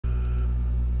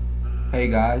Hey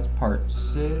guys, part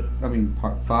 6,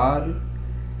 part 5.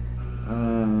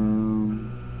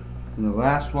 In the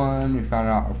last one, we found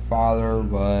out our father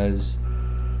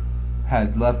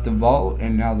had left the vault,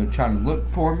 and now they're trying to look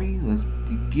for me. Let's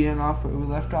begin off where we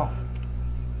left off.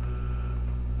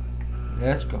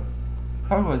 Let's go.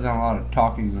 Probably done a lot of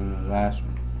talking in the last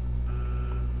one.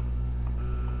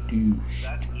 Douche.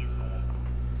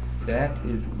 That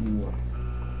is what.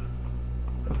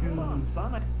 Come on,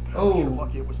 son. Oh. You're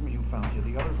lucky it was me who found you.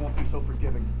 The others won't be so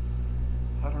forgiving.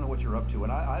 I don't know what you're up to,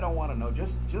 and I don't want to know.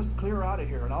 Just clear out of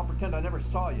here, and I'll pretend I never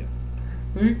saw you.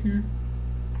 Thank you.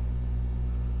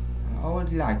 I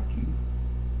always liked you.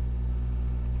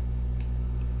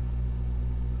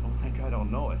 Don't think I don't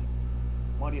know it.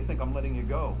 Why do you think I'm letting you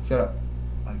go? Shut up.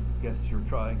 I guess you're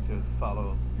trying to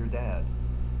follow your dad.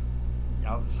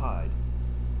 Outside.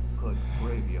 Good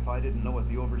gravy. If I didn't know what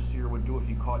the Overseer would do if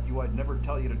he caught you, I'd never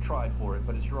tell you to try for it,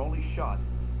 but it's your only shot.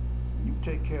 You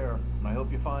take care, and I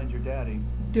hope you find your daddy.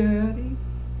 Daddy?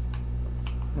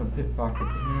 I'm gonna pickpocket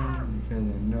him because I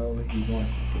know he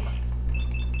wants to.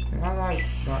 Can I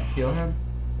not kill him?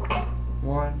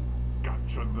 1,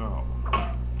 Gotcha now.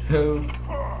 2.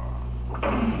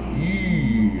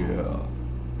 Yeah.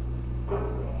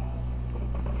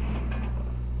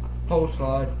 Pole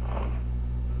slide.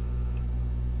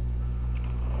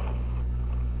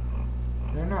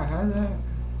 Did I not have that?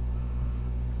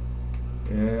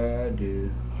 Yeah, I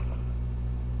do.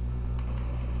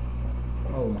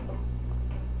 Oh.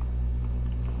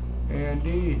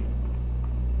 Andy.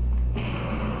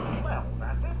 Well,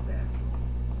 that's it then.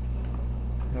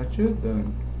 That's it then.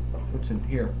 What's in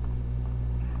here?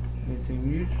 Anything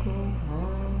useful?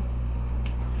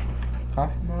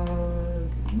 Coffee mug?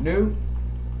 Nope.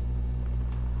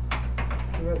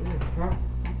 What about this? Huh?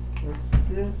 What's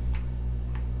this?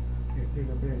 Can't pick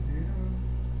up anything.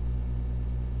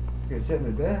 Can't sit in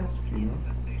the desk, you know.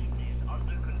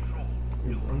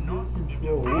 It's under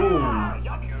control. Whoa.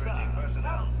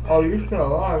 Oh, you're still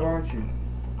alive, aren't you?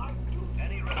 None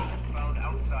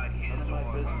of my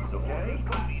business, okay?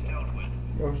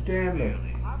 Yo, Stanley.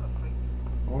 I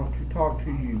want to talk to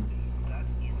you.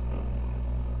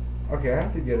 Okay, I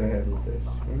have to get ahead with this.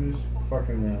 I'm just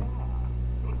fucking around.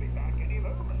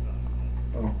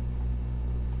 Oh.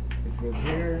 It goes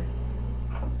here.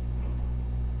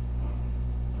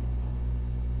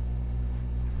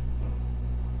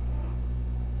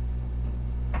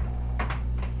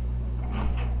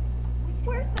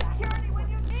 Where's security when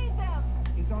you need them?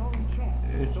 It's our only chance.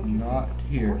 It's Don't you not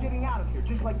see? here. We're getting out of here,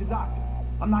 just like the doctor.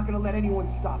 I'm not gonna let anyone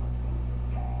stop us.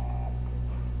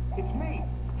 It's me.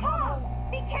 Tom,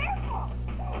 be careful!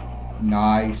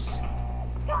 Nice.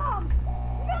 Tom,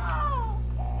 no!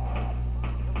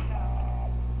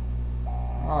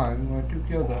 I'm going to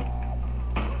kill them.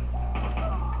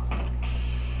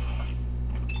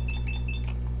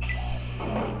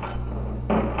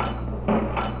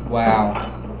 Wow.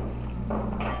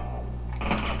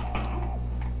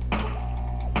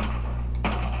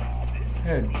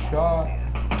 Headshot.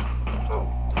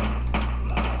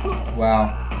 Wow.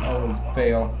 That was a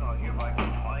fail.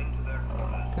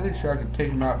 Pretty sure I could take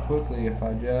him out quickly if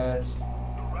I just...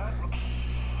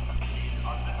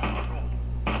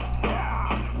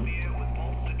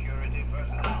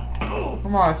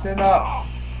 Come on, stand up.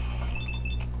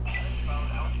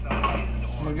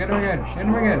 Come on, get him again. Get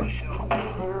him again.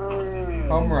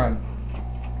 Home run.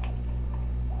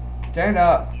 Stand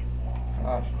up.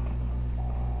 Gosh.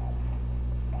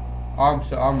 I'm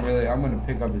gonna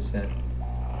pick up his head.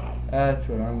 That's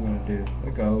what I'm gonna do.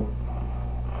 Let go.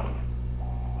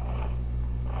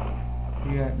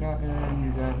 You got nothing.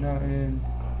 You got nothing.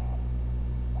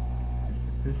 There's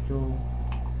the pistol.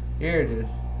 Here it is.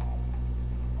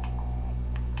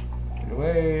 Get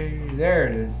away. There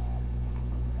it is.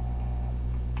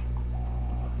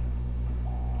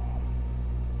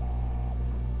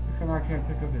 How come I can't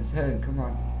pick up his head? Come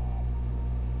on.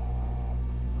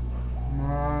 Come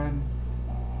on.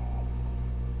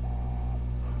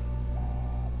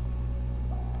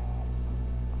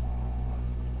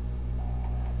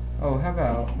 Oh, how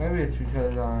about, maybe it's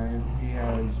because he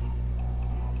has,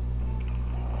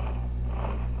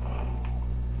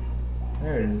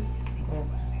 there it is.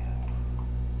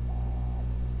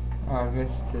 Oh, I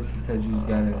guess that's because he's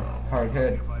got a hard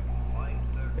head.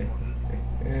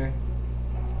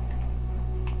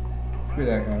 Screw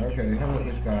that guy. Okay, how about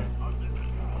this guy?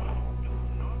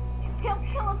 He'll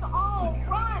kill us all!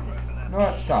 Run! No,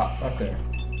 what? Stop. Right there.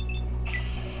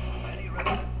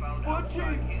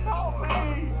 Butchie, help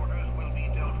me!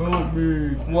 Help me.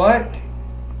 What?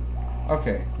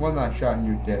 Okay, one last shot and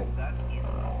you're dead.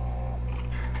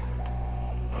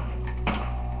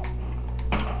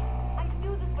 I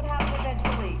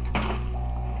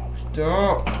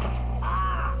Oh.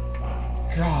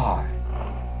 God.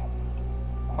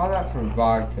 All that for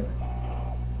vodka.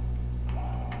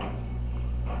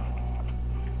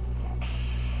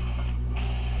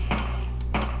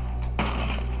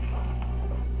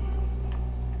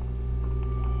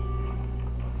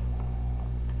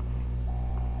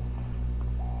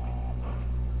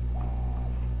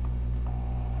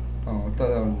 Oh, I thought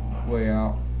that was way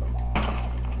out.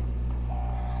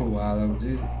 Wow, that was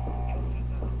easy.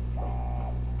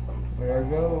 Where I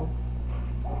go?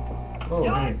 Oh,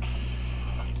 hey.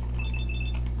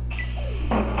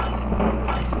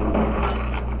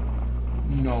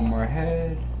 No more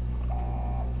head.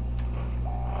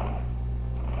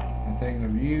 A thing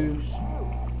of use. This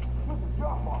is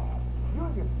your fault. You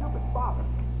and your stupid father.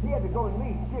 He had to go and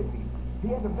leave, didn't he?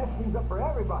 He had to mess things up for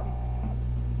everybody.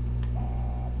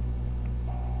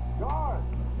 Guard!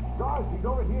 Guard, he's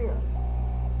over here.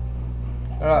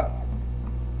 Shut up.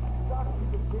 Guard,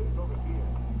 this kid is over here.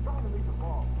 He's trying to reach the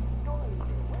ball. Don't let him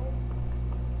get away.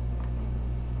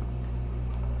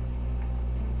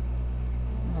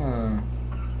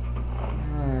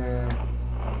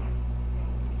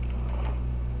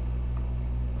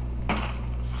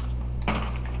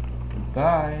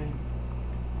 Goodbye.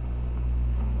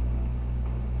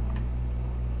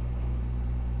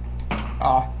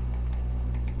 Ah.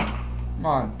 Come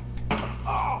on.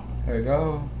 There you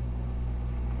go.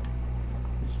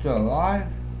 You still alive?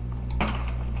 I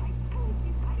told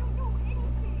you, I don't know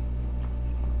anything.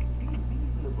 Be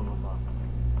reasonable,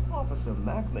 Amasa. Officer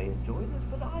Mack may enjoy this,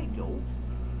 but I don't.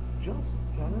 Just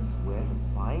tell us where to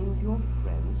find your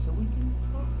friend so we can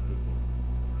talk to him.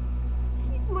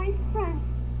 He's my friend.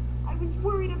 I was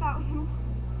worried about him.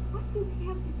 What does he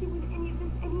have to do with any of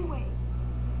this anyway?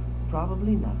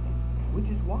 Probably nothing, which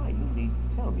is why you need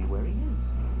to tell me where he is,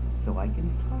 so I can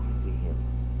talk to him.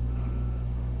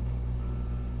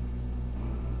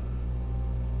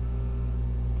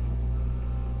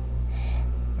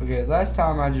 Okay, last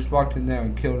time I just walked in there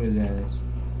and killed his ass.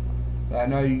 But I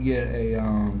know you get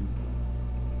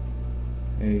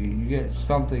you get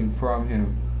something from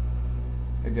him.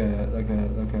 Like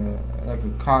a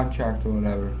contract or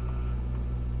whatever.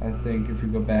 I think if you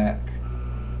go back.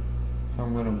 So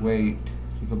I'm gonna wait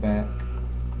to go back.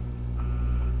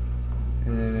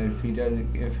 And then if he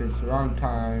doesn't, if it's the wrong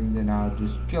time, then I'll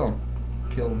just kill him.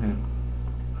 Kill him.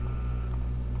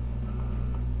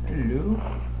 Hello.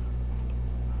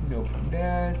 Nope.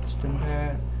 Dad, still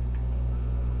that.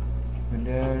 And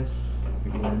this.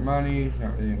 Get more money. It's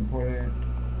not really important.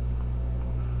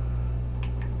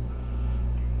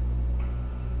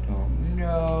 Don't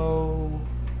know.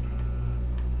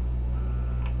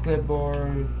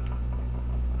 Clipboard.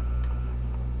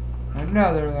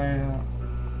 Another layout.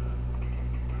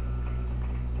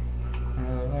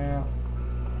 Another layout.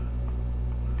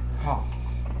 Ha.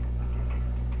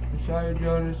 I'm sorry,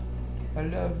 Jonas. I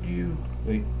loved you.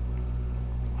 Wait.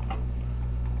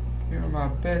 You're my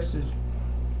bestest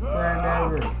friend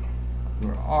ever.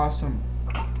 You're awesome.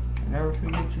 I'll never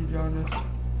forget you, Jonas.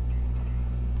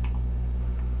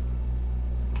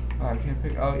 Oh, I can't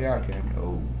pick. Oh, yeah, I can.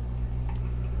 Oh.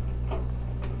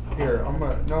 Here, I'm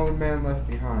the only man left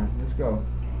behind. Let's go.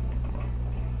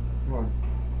 Come on.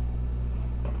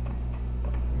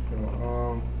 Let's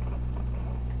go.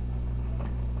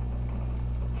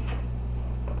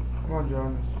 Come on,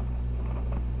 Jonas.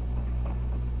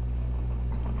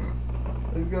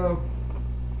 Let's go.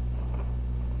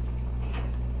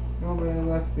 No man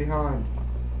left behind.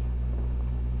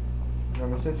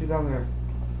 I'm gonna set you down there.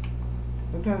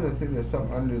 Sometimes I think there's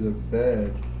something under the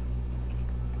bed.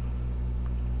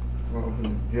 I'm gonna open the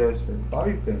dresser. For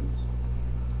bobby pins.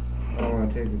 I don't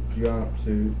want to take a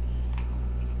jumpsuit.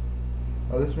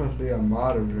 Oh, this must be a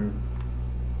modern room.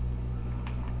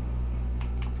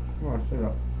 Come on, sit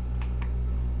up.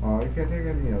 Oh, you can't take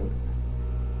any of it.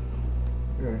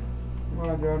 Okay. Come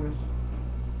on, Jonas.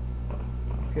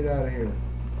 Get out of here.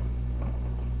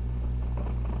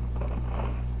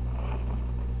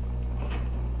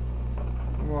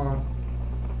 Come on.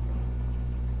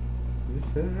 Is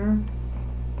this his room?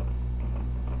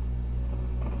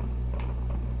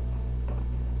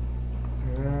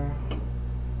 Yeah.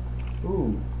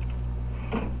 Ooh.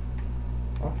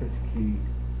 Office key.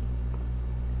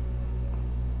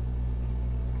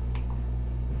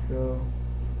 Let's go.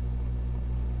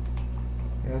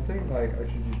 Yeah, I think like I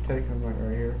should just take him like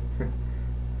right here.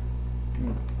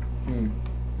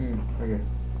 Okay.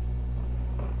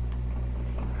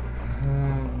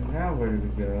 Now where do we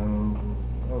go?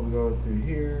 Oh, we go through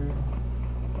here.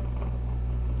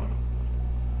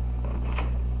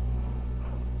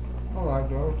 Unlock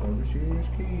doors, overseer's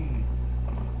key.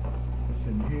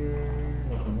 in here.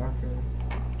 Open locker.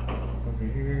 Over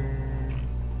here.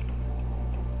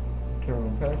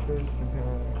 Terminal password.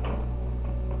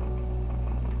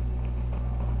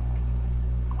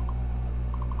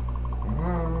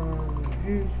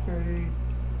 Here's crate.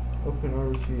 Open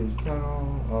overseas tunnel.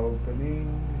 Opening.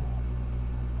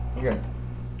 Okay.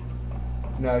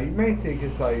 Now you may think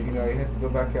it's like, you have to go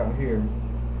back out here.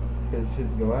 Because it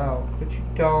should go out. But you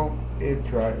don't. It's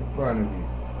right in front of you.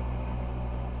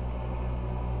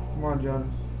 Come on, Jonas.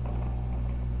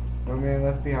 No man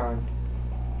left behind.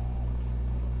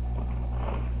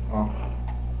 Oh.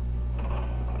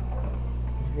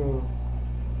 Let's go.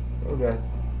 Oh, death.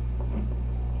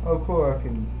 Oh, cool. I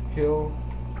can kill.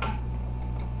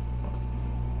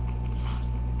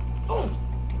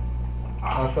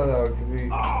 I thought that could be.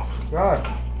 God.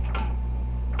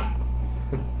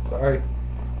 Sorry.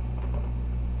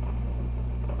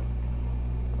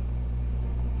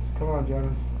 Come on,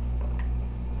 Jonas.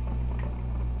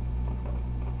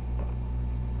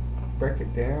 Break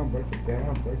it down, break it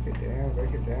down, break it down,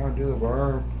 break it down. Do the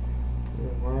worm. Do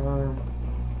the worm.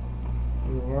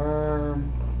 Do the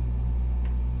worm.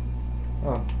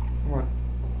 Oh, come on.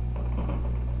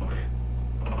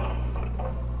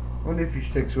 I wonder if he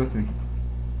sticks with me.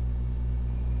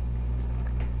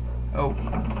 Oh,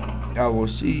 I will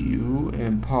see you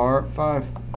in part 5.